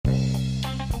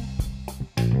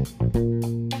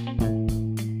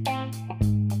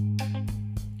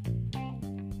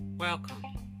Welcome.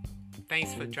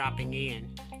 Thanks for dropping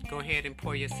in. Go ahead and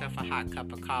pour yourself a hot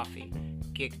cup of coffee.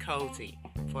 Get cozy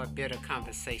for a bit of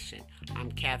conversation.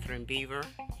 I'm Catherine Beaver,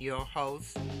 your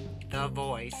host, the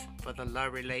voice for the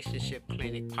Love Relationship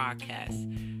Clinic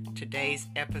podcast. Today's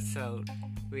episode,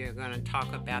 we are going to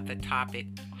talk about the topic,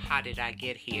 how did I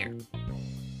get here?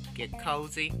 Get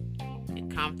cozy,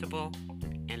 get comfortable,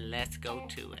 and let's go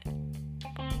to it.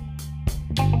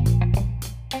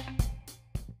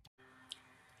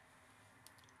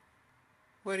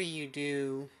 What do you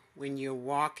do when you're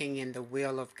walking in the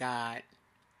will of God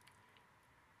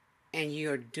and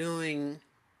you're doing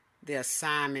the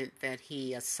assignment that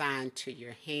He assigned to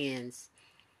your hands?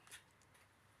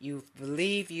 You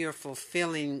believe you're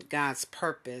fulfilling God's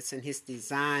purpose and His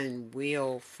design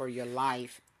will for your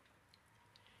life,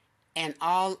 and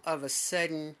all of a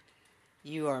sudden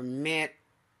you are met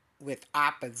with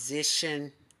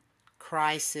opposition,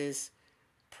 crisis,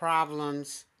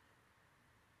 problems,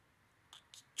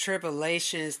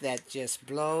 tribulations that just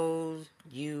blow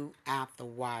you out the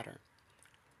water.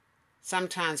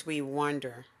 Sometimes we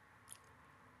wonder,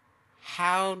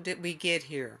 how did we get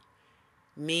here?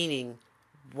 Meaning,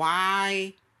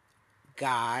 why,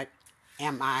 God,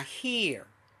 am I here?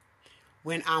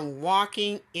 When I'm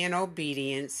walking in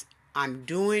obedience, I'm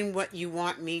doing what you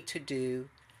want me to do.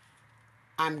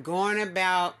 I'm going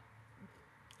about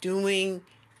being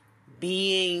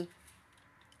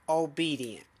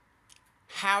obedient.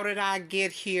 How did I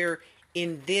get here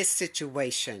in this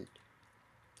situation?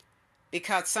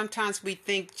 Because sometimes we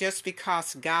think just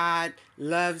because God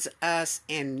loves us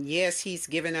and yes, He's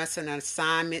given us an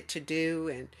assignment to do,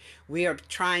 and we are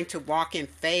trying to walk in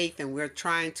faith and we're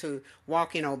trying to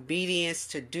walk in obedience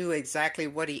to do exactly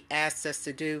what He asked us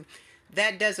to do,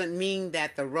 that doesn't mean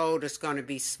that the road is going to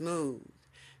be smooth.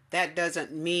 That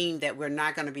doesn't mean that we're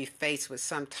not going to be faced with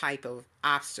some type of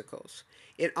obstacles.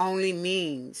 It only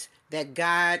means that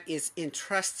God is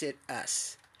entrusted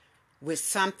us with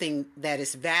something that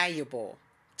is valuable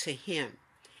to Him,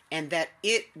 and that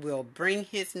it will bring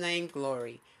His name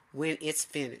glory when it's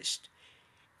finished.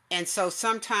 And so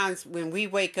sometimes when we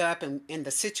wake up and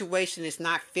the situation is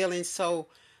not feeling so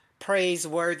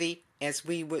praiseworthy as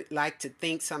we would like to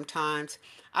think sometimes,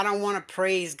 I don't want to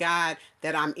praise God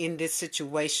that I'm in this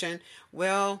situation.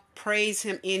 Well, praise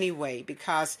Him anyway,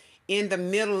 because in the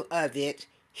middle of it,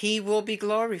 He will be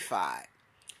glorified.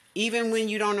 Even when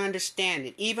you don't understand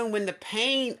it, even when the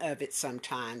pain of it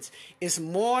sometimes is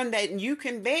more than you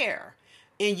can bear,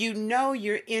 and you know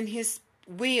you're in His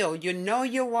will, you know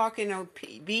you're walking in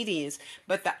obedience,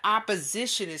 but the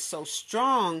opposition is so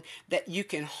strong that you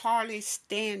can hardly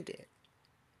stand it.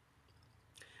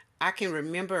 I can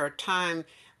remember a time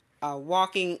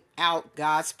walking out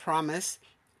God's promise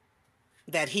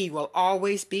that He will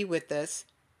always be with us.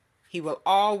 He will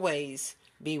always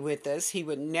be with us. He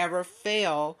would never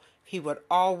fail. He would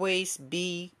always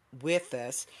be with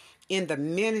us in the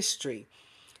ministry.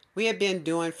 We have been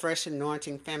doing Fresh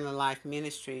Anointing Family Life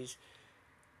Ministries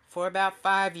for about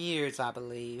 5 years, I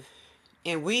believe.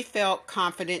 And we felt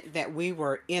confident that we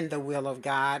were in the will of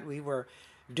God. We were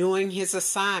doing His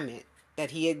assignment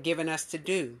that He had given us to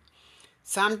do.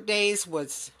 Some days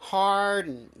was hard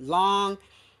and long,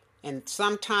 and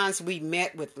sometimes we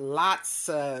met with lots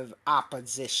of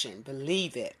opposition,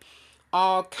 believe it.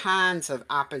 All kinds of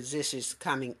oppositions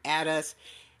coming at us.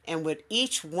 And with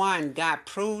each one, God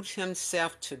proved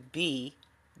Himself to be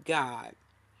God.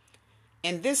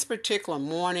 And this particular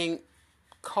morning,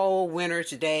 cold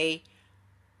winter's day,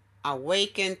 I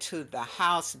awakened to the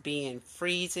house being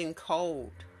freezing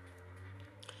cold.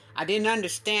 I didn't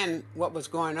understand what was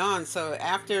going on, so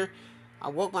after I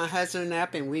woke my husband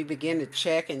up and we began to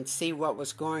check and see what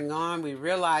was going on, we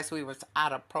realized we was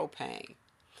out of propane.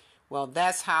 Well,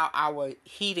 that's how our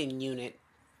heating unit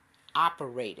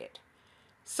operated.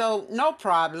 So no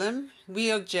problem,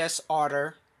 we'll just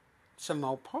order some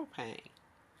more propane.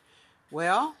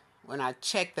 Well, when I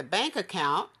checked the bank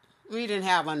account, we didn't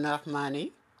have enough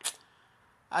money.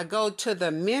 I go to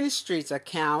the ministry's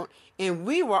account and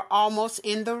we were almost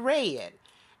in the red.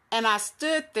 And I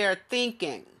stood there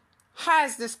thinking, how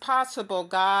is this possible,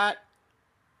 God?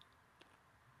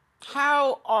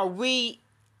 How are we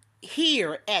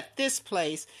here at this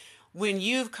place when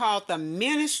you've called the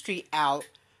ministry out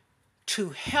to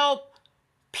help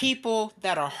people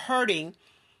that are hurting,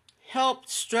 help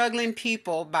struggling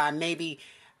people by maybe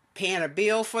paying a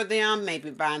bill for them,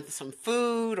 maybe buying some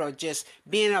food, or just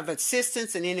being of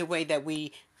assistance in any way that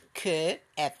we could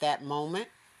at that moment.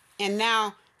 And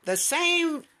now the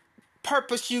same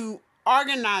purpose you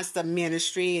organized the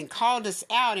ministry and called us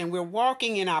out, and we're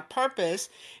walking in our purpose.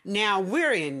 Now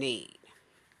we're in need.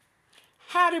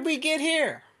 How did we get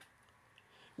here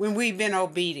when we've been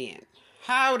obedient?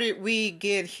 How did we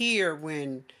get here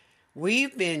when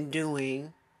we've been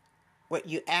doing what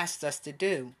you asked us to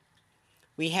do?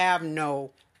 We have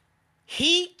no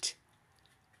heat.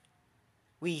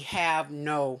 We have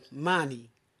no money.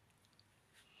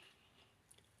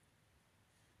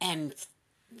 And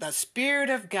the Spirit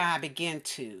of God began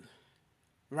to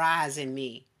rise in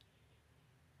me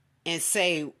and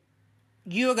say,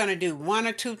 you're going to do one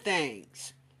or two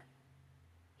things.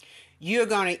 You're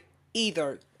going to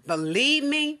either believe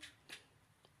me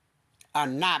or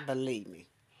not believe me.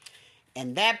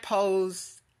 And that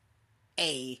posed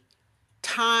a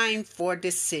time for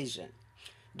decision.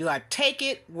 Do I take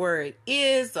it where it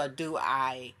is, or do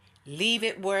I leave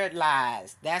it where it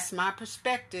lies? That's my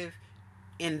perspective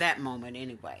in that moment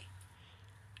anyway.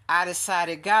 I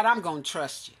decided, God, I'm going to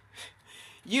trust you.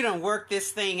 You done worked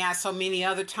this thing out so many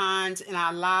other times in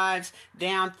our lives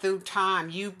down through time.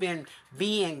 You've been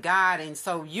being God, and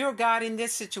so you're God in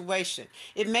this situation.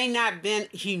 It may not have been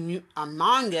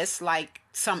humongous like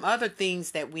some other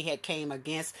things that we had came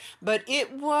against, but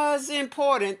it was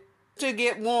important to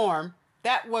get warm.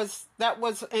 That was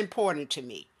important to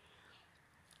me.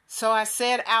 So I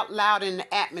said out loud in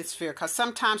the atmosphere, because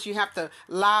sometimes you have to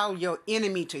allow your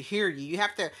enemy to hear you.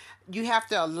 You have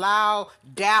to allow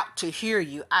doubt to hear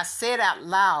you. I said out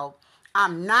loud,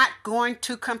 I'm not going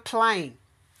to complain.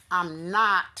 I'm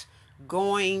not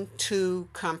going to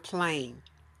complain.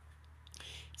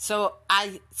 So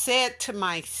I said to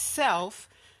myself,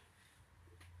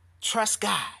 trust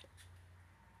God.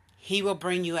 He will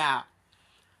bring you out.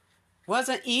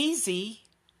 Wasn't easy.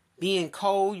 Being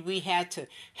cold, we had to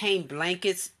hang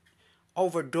blankets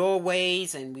over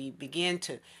doorways, and we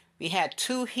had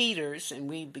 2 heaters, and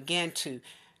we began to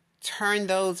turn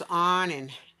those on,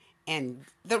 and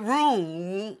the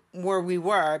room where we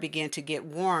were began to get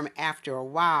warm after a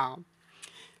while.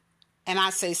 And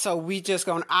I say, so we just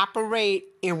going to operate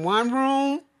in one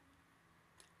room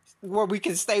where we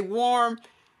can stay warm?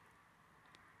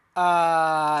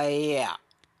 Yeah.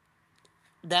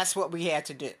 That's what we had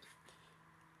to do.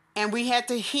 And we had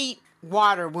to heat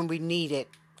water when we needed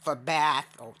for bath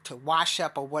or to wash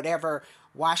up or whatever,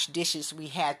 wash dishes. We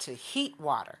had to heat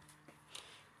water.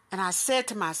 And I said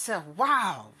to myself,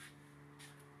 wow,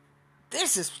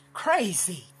 this is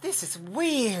crazy. This is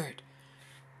weird.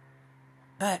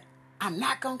 But I'm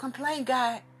not going to complain,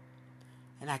 God.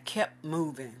 And I kept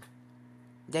moving.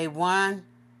 Day 1,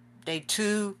 day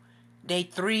 2, day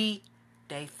 3,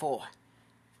 day 4.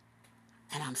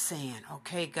 And I'm saying,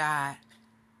 okay, God,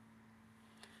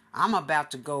 I'm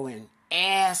about to go and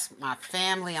ask my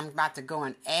family. I'm about to go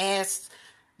and ask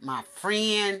my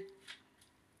friend.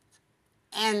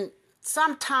 And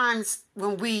sometimes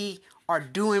when we are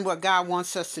doing what God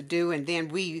wants us to do, and then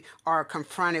we are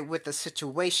confronted with a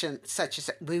situation such as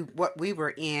what we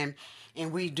were in,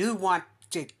 and we do want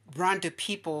to run to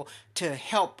people to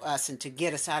help us and to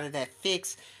get us out of that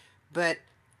fix. But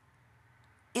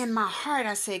in my heart,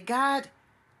 I said, God,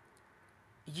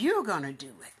 you're going to do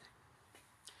it.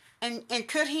 And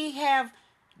could he have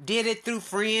did it through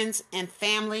friends and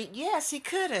family? Yes, he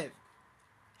could have.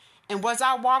 And was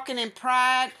I walking in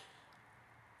pride?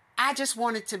 I just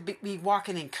wanted to be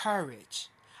walking in courage.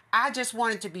 I just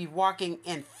wanted to be walking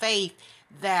in faith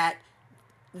that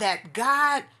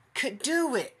God could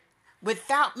do it.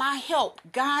 Without my help,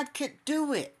 God could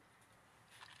do it.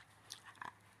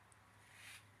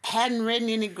 Hadn't written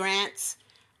any grants,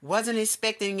 wasn't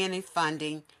expecting any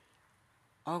funding.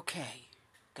 Okay,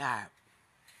 God,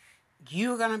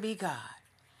 you're going to be God.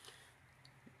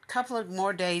 A couple of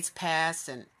more days passed,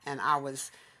 and I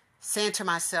was saying to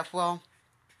myself, well,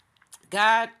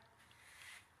 God,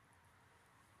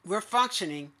 we're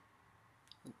functioning.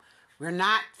 We're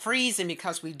not freezing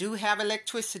because we do have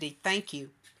electricity. Thank you.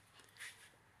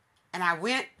 And I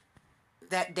went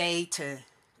that day to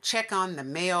check on the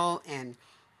mail, and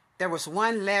there was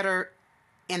one letter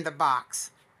in the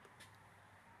box.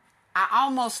 I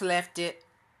almost left it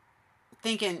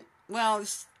thinking, well,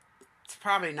 it's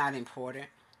probably not important.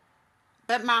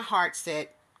 But my heart said,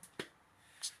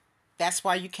 that's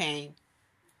why you came.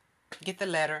 Get the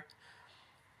letter.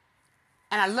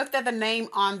 And I looked at the name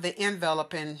on the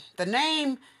envelope, and the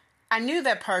name, I knew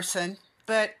that person,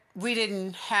 but we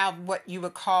didn't have what you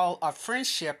would call a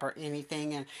friendship or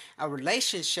anything, and a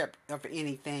relationship or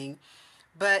anything.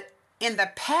 But in the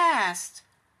past,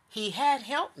 he had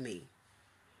helped me.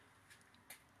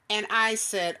 And I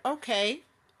said, okay.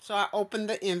 So I opened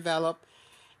the envelope,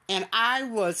 and I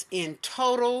was in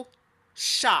total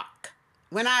shock.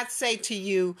 When I say to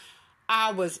you,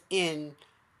 I was in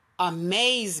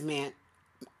amazement.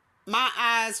 My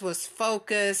eyes was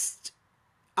focused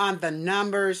on the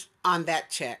numbers on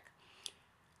that check.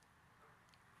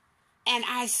 And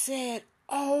I said,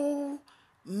 oh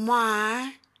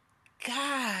my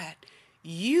God,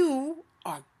 you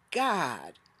are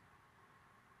God.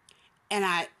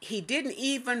 And he didn't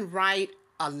even write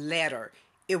a letter.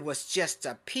 It was just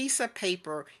a piece of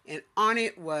paper, and on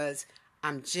it was,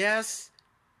 I'm just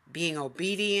being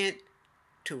obedient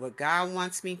to what God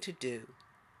wants me to do.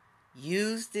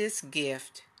 Use this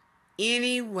gift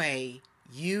any way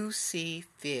you see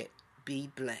fit. Be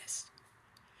blessed.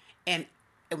 And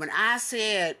when I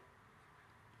said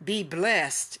be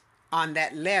blessed on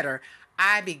that letter,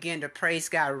 I began to praise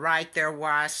God right there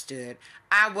where I stood.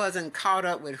 I wasn't caught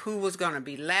up with who was going to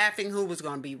be laughing, who was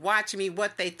going to be watching me,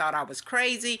 what they thought I was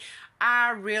crazy.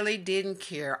 I really didn't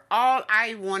care. All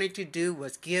I wanted to do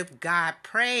was give God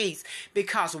praise,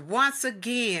 because once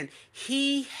again,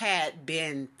 he had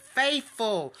been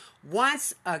faithful.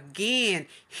 Once again,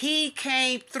 he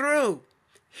came through.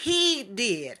 He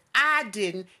did. I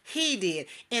didn't. He did.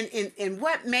 And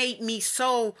what made me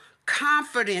so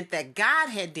confident that God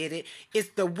had did it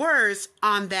is the words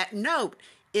on that note.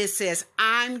 It says,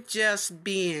 I'm just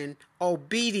being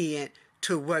obedient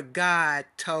to what God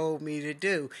told me to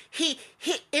do.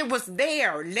 It was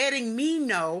there letting me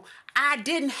know I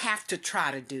didn't have to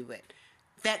try to do it.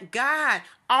 That God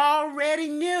already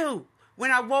knew.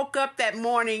 When I woke up that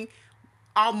morning,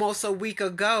 almost a week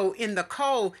ago in the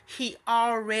cold, he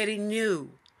already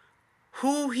knew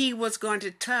who he was going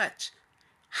to touch,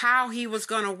 how he was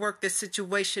going to work the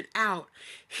situation out.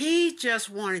 He just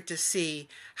wanted to see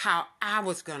how I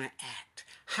was going to act,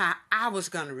 how I was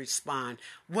going to respond,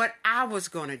 what I was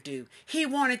going to do. He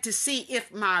wanted to see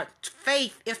if my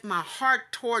faith, if my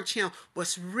heart towards him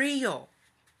was real.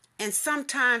 And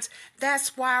sometimes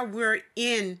that's why we're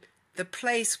in the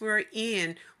place we're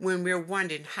in when we're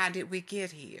wondering, how did we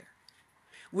get here?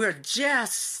 We're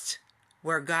just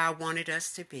where God wanted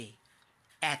us to be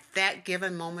at that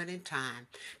given moment in time,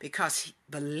 because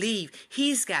believe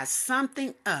he's got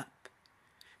something up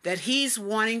that he's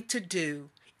wanting to do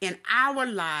in our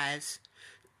lives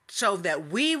so that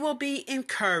we will be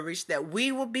encouraged, that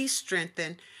we will be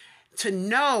strengthened to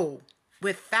know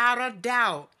without a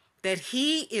doubt that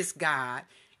he is God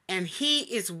and he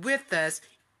is with us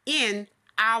in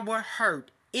our hurt,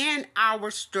 in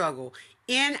our struggle,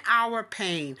 in our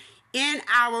pain, in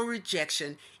our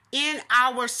rejection, in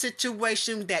our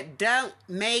situation that don't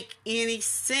make any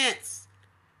sense.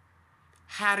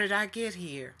 How did I get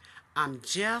here? I'm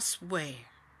just where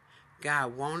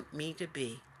God wants me to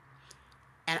be.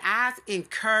 And I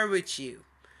encourage you,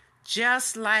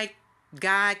 just like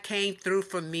God came through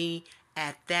for me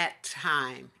at that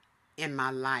time in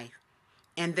my life,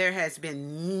 and there has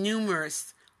been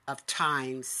numerous of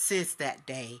times since that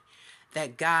day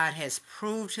that God has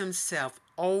proved himself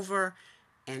over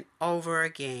and over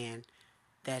again,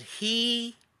 that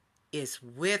he is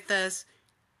with us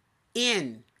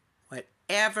in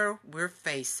whatever we're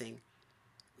facing.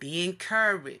 Be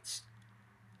encouraged.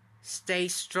 Stay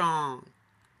strong.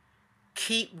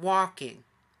 Keep walking.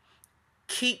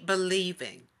 Keep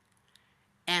believing.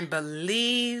 And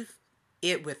believe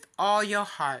it with all your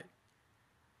heart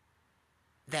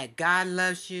that God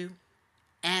loves you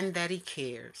and that he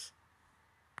cares.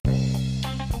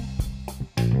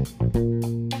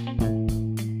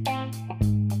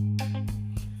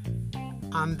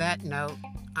 On that note,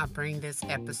 I bring this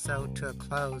episode to a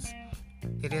close.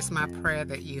 It is my prayer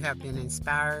that you have been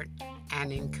inspired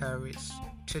and encouraged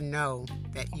to know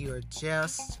that you are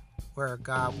just where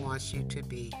God wants you to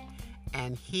be,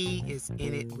 and he is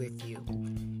in it with you.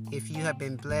 If you have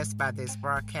been blessed by this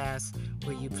broadcast,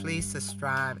 will you please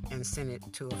subscribe and send it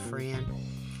to a friend?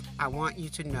 I want you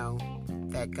to know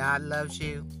that God loves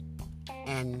you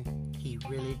and he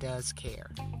really does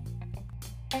care.